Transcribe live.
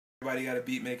Everybody got a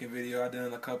beat making video. I've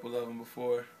done a couple of them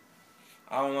before.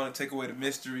 I don't want to take away the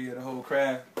mystery of the whole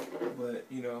craft, but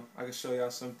you know, I can show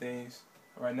y'all some things.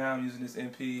 Right now I'm using this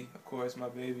MP, of course, my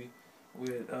baby,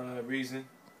 with Reason,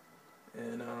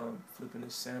 and flipping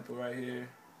this sample right here.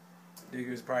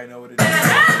 Diggers probably know what it is.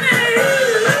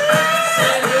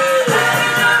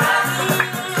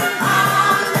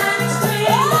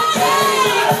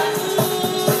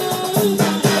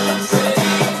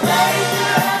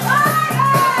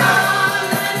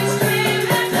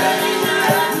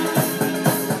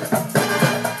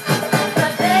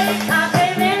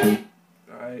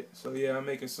 So yeah, I'm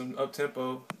making some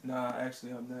up-tempo. Nah,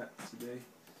 actually I'm not today.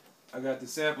 I got the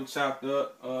sample chopped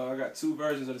up. I got two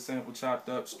versions of the sample chopped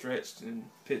up, stretched and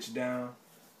pitched down.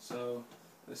 So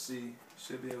let's see,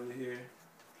 should be able to hear.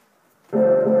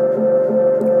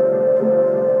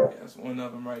 Yeah, that's one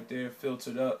of them right there,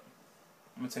 filtered up.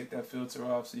 I'm gonna take that filter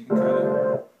off so you can kind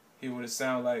of hear what it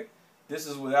sounds like. This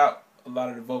is without a lot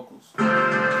of the vocals.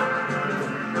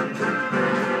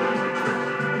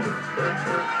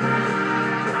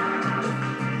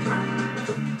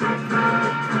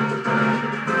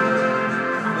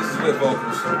 With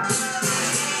vocals.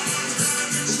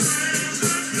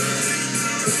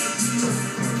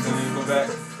 So you go back.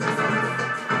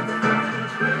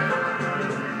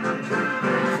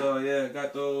 So yeah,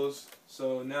 got those.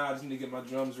 So now I just need to get my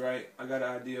drums right. I got an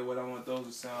idea what I want those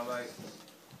to sound like.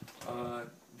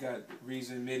 Got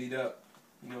Reason MIDI'd up,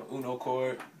 you know, Uno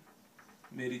chord,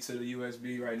 MIDI to the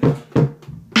USB right now.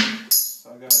 So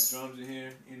I got drums in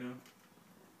here, you know.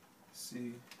 Let's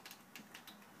see.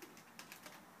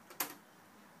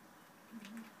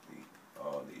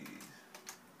 All these.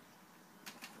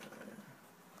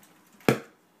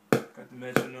 Got the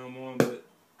metronome on, but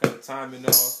got the timing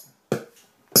off.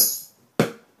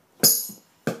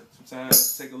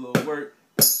 Sometimes it take a little work,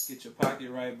 get your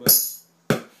pocket right, but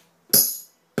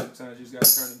sometimes you just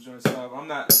gotta turn the joints off.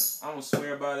 I don't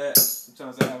swear by that.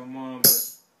 Sometimes I have them on,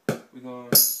 but we're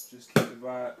gonna just keep the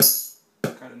vibe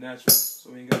kind of natural, so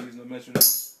we ain't gotta use no metronome.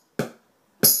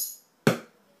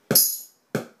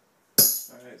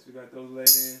 Alright, so we got those laid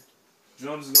in.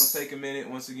 Drums is gonna take a minute.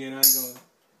 Once again, I ain't gonna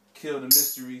kill the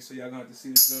mystery, so y'all gonna have to see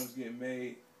the drums getting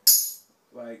made,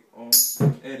 like on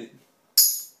edit.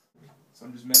 So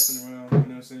I'm just messing around, you know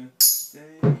what I'm saying?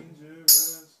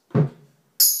 Dangerous.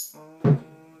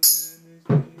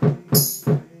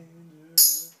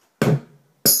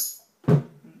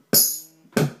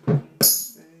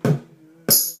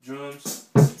 Drums.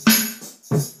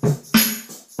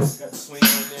 Got the swing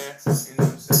on there, you know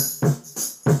what I'm saying?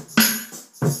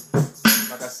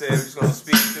 Like I said, we're just gonna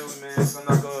speak to it, man, so I'm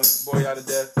not gonna bore y'all to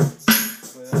death.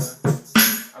 But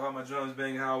I got my drums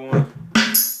banging how I want.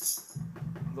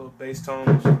 Little bass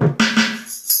tones.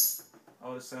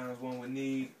 All the sounds one would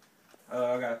need.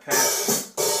 I got a patch.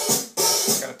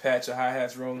 Got a patch of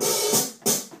hi-hats rolling,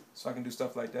 so I can do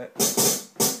stuff like that.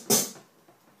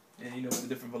 And you know, with the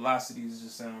different velocities, it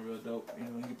just sound real dope. You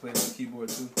know, you can play it on the keyboard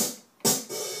too.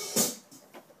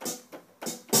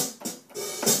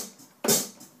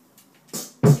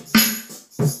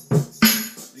 So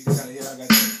you can kind of hear I got that.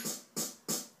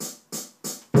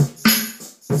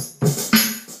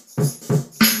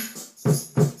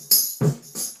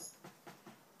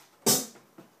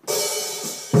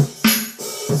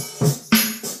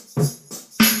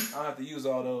 I don't have to use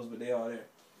all those, but they are there.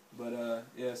 But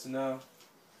yeah, so now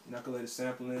I'm not gonna let it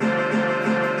sample in.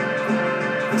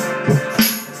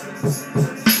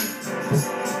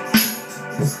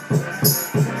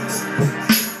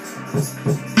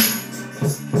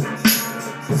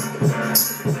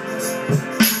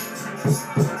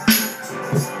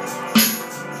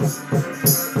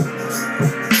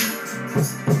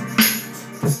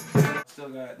 Still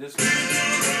got this one.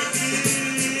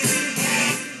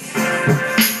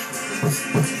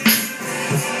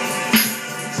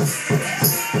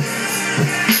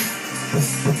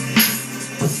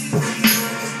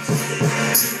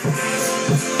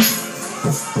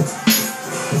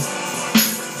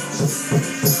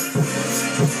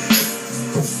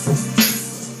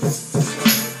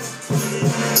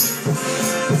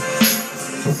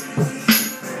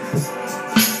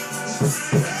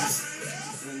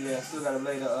 Still gotta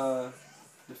lay the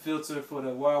filter for the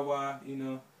wah-wah, you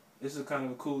know. This is kind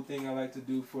of a cool thing I like to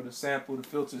do for the sample, the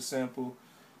filter sample.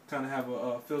 Kind of have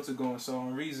a filter going. So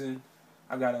on Reason,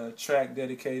 I got a track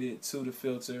dedicated to the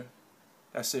filter.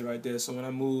 That's it right there. So when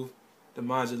I move the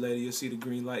modulator, you'll see the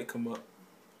green light come up,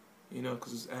 you know,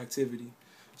 because it's activity.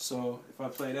 So if I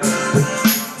play that,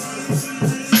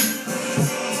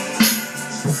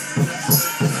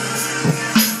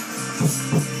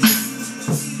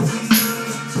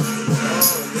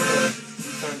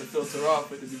 turn the filter filter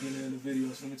off at the beginning of the video,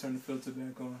 so let me turn the filter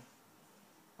back on.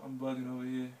 I'm bugging over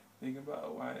here, thinking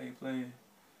about why it ain't playing.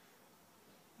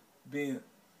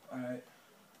 Alright.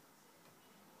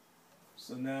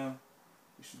 So now,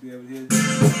 we should be able to hear this.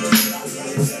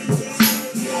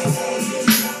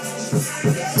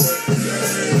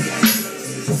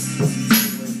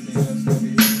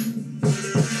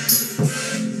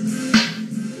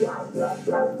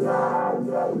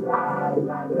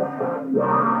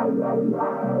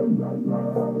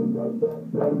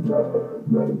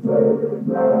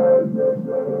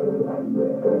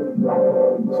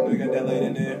 So we got that laid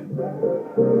in there.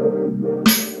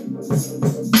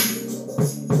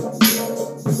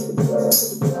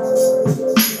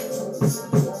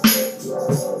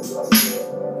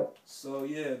 So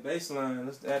yeah, bass line.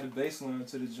 Let's add the bass line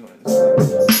to the joint.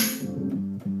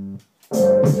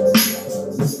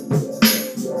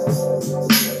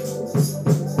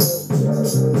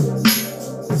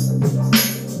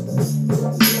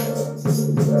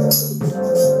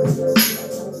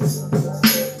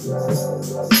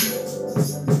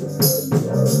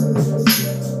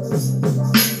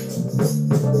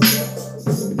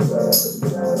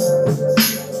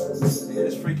 Yeah,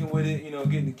 just freaking with it, you know,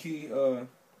 getting the key.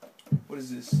 What is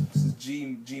this? This is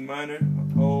G minor,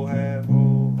 whole half,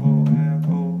 whole half,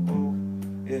 whole.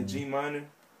 Yeah, G minor.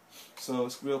 So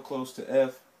it's real close to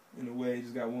F in a way.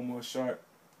 Just got one more sharp,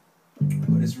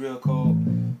 but it's real cold.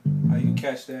 How you can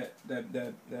catch that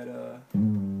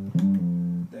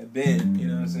bend? You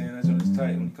know what I'm saying? That's when it's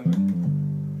tight when you come in.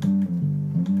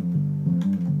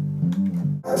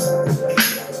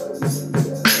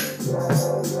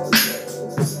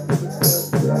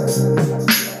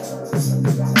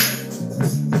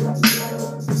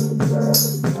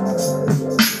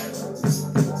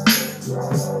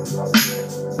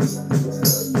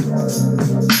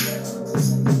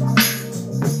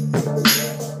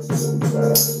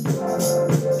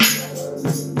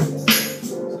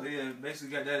 So yeah,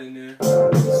 basically got that in there.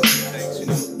 Thanks, you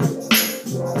know.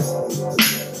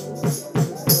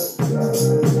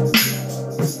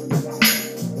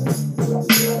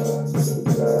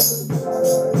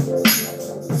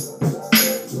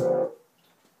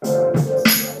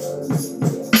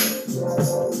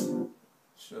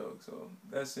 Sure, so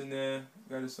that's in there.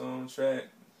 Got its own track.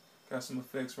 Got some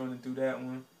effects running through that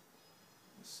one.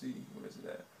 Let's see, where is it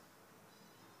at?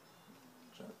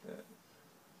 Drop that.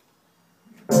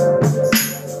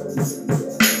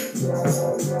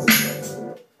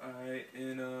 Alright,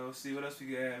 and let's see what else we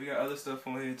got. We got other stuff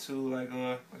on here too, like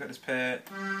I got this pad.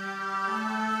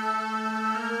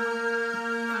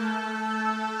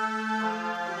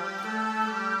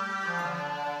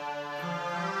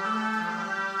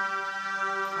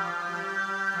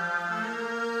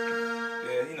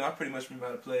 Yeah, you know, I pretty much remember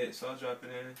how to play it, so I'll drop it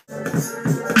in.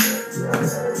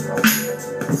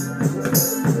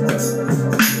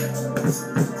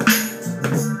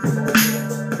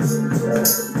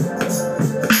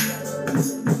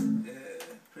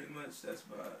 That's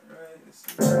about right. Let's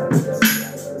see.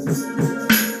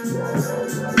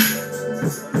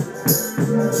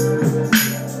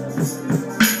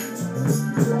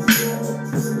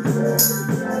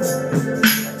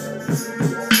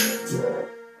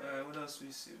 Alright, what else we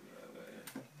see?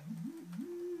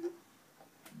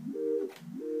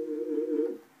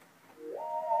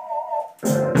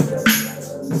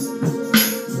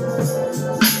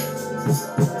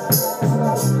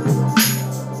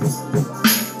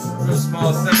 Real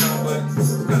small sound, but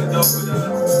it's kind of dope with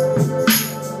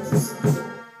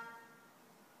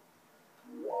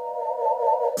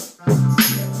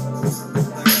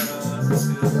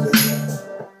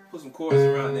put some chords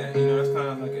around that, you know, that's kind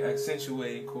of like an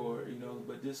accentuating chord, you know,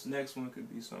 but this next one could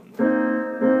be something like,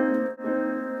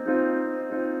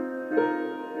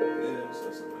 yeah,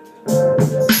 so something like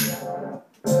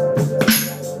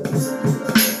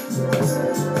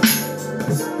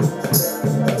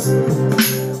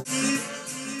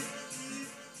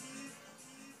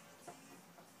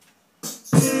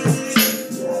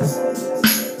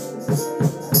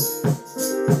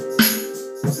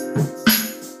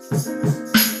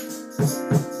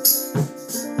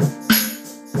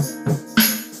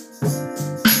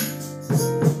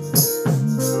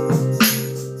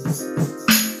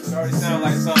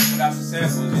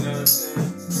samples, you know what I'm saying?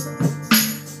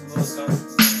 A little something.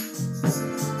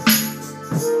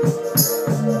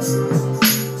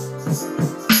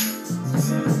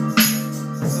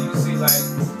 So you can see like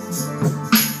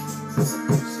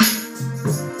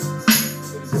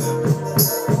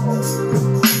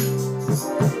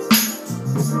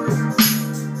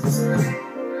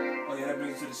oh yeah, that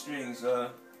brings you to the strings.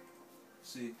 Let's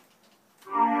see.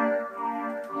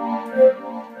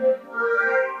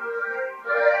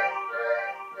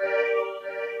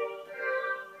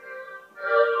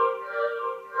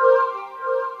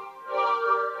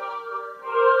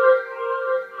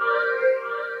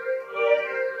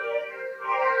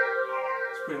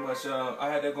 pretty much,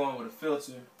 I had that going with a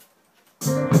filter.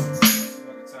 See if I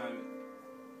can time it.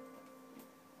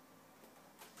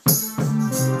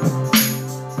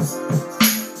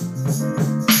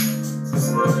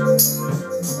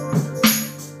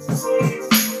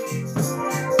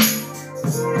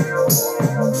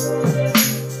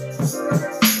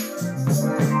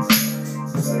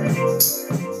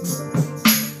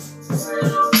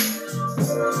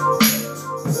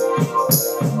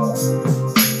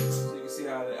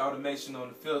 Automation on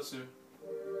the filter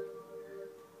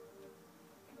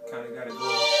kind of got it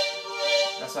going.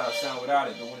 That's how it sounds without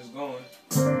it, but when it's going.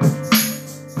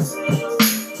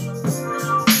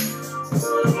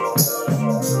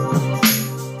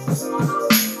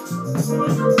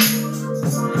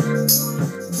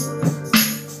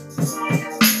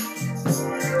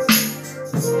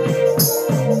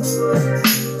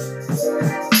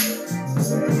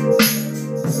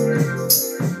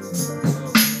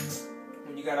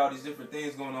 All these different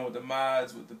things going on with the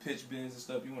mods, with the pitch bends and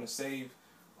stuff. You want to save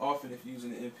often if you're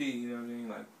using the MP, you know what I mean?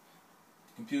 Like,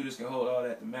 computers can hold all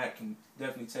that, the Mac can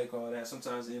definitely take all that.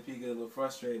 Sometimes the MP get a little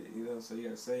frustrated, you know, so you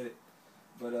gotta save it.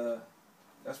 But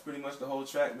that's pretty much the whole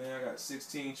track, man. I got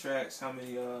 16 tracks. How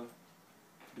many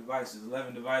devices?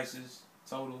 11 devices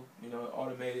total, you know,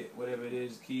 automated, whatever it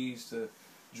is, keys to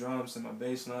drums to my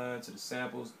bass line to the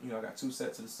samples. You know, I got 2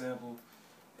 sets of the sample.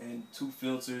 And 2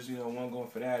 filters, you know, one going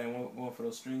for that and one going for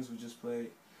those strings we just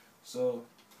played. So,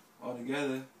 all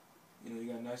together, you know, you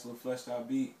got a nice little fleshed out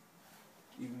beat,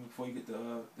 even before you get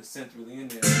the synth really in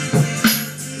there.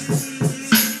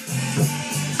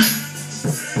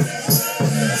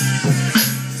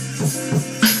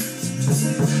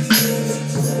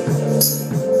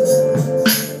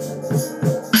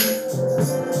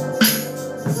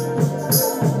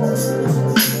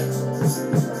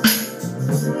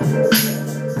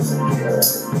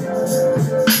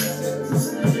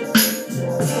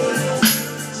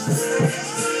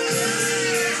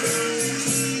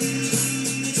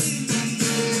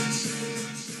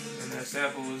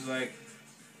 Sample was like,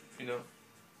 you know,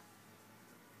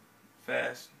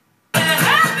 fast. Kind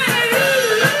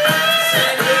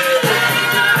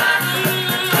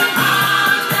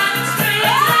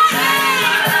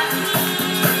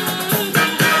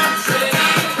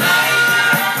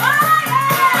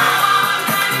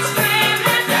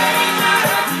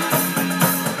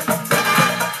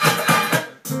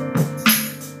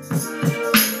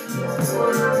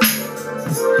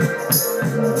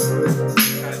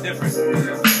of different.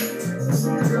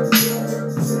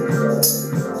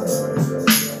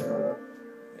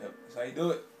 Yep, that's how you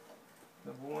do it.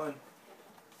 Number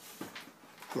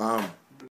 1.